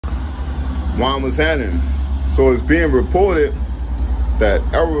Juan was handing. So it's being reported that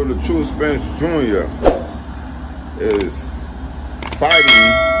Errol the True Spence Jr. is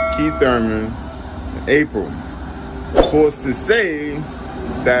fighting Keith Thurman in April. Sources say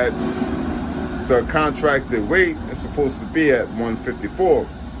that the contracted weight is supposed to be at 154,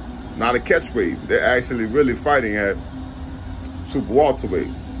 not a catch weight. They're actually really fighting at super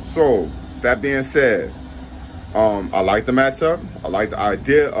welterweight. So that being said, I like the matchup. I like the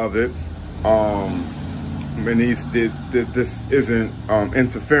idea of it. This isn't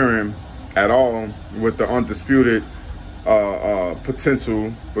interfering at all with the undisputed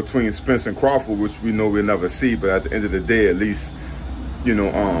potential between Spence and Crawford, which we know we'll never see. But at the end of the day, at least, you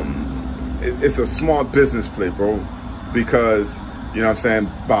know, it's a smart business play, bro. Because, you know what I'm saying,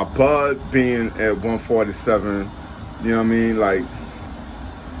 by Bud being at 147, you know what I mean, like,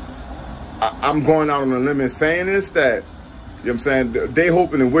 I'm going out on a limb and saying this, that, you know what I'm saying, they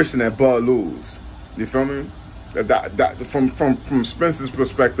hoping and wishing that Bud lose. You feel me? From Spence's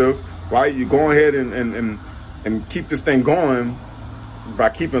perspective, right? You go ahead and keep this thing going by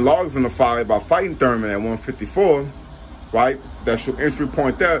keeping logs in the fire, by fighting Thurman at 154, right? That's your entry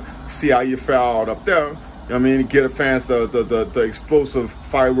point there. See how you fare out up there. You know what I mean? Get the fans the explosive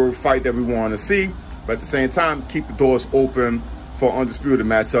firework fight that we want to see. But at the same time, keep the doors open for undisputed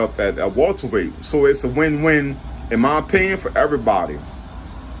matchup at welterweight. So it's a win-win, in my opinion, for everybody.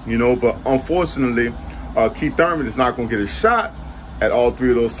 You know, but unfortunately, Keith Thurman is not going to get a shot at all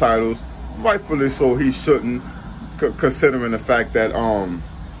three of those titles. Rightfully so, he shouldn't, considering the fact that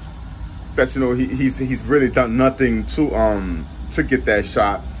that, you know, he's really done nothing to get that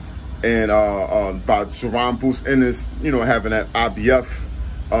shot. And by Jaron Boost Ennis, you know, having that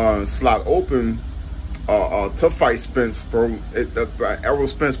IBF slot open to fight Spence, bro. Errol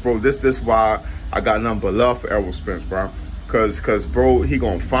Spence, bro. This why I got nothing but love for Errol Spence, bro. Cause bro, he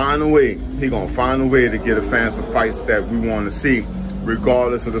gonna find a way. He gonna find a way to get the fans the fights that we want to see,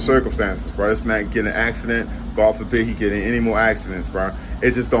 regardless of the circumstances, bro. This man get an accident, God forbid he get in any more accidents, bro.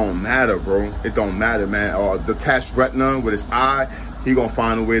 It just don't matter, bro. It don't matter, man. Detached retina with his eye, he gonna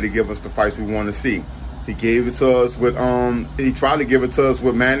find a way to give us the fights we want to see. He gave it to us with he tried to give it to us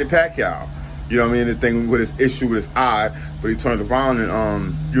with Manny Pacquiao. You know what I mean? The thing with his issue with his eye, but he turned around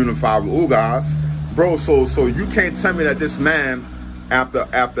and unified with Ugas. Bro, so you can't tell me that this man, after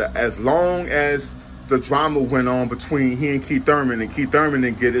as long as the drama went on between he and Keith Thurman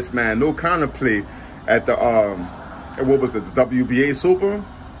didn't get this man no kind of play at the what was it, the WBA Super,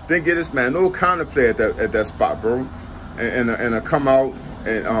 didn't get this man no kind of play at that spot, bro. And come out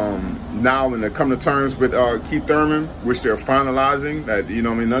and now and come to terms with Keith Thurman, which they're finalizing. That, you know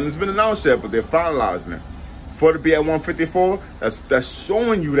what I mean, nothing's been announced yet, but they're finalizing it. For it to be at 154, that's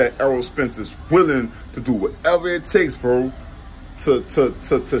showing you that Errol Spence is willing to do whatever it takes, bro,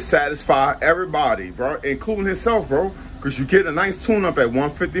 to satisfy everybody, bro, including himself, bro. Because you get a nice tune-up at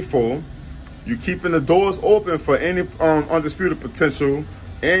 154. You keeping the doors open for any undisputed potential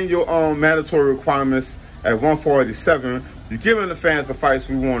and your mandatory requirements at 147. You're giving the fans the fights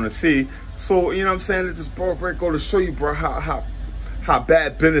we want to see. So, you know what I'm saying? It's just, bro, go to show you, bro, how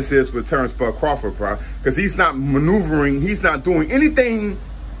bad business is with Terence Crawford, bro. Because he's not maneuvering, he's not doing anything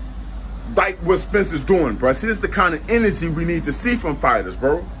like what Spence is doing, bro. See, this is the kind of energy we need to see from fighters,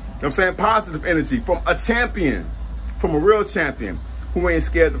 bro. You know what I'm saying? Positive energy from a champion, from a real champion who ain't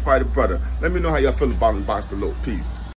scared to fight a brother. Let me know how y'all feel about it in the box below. Peace.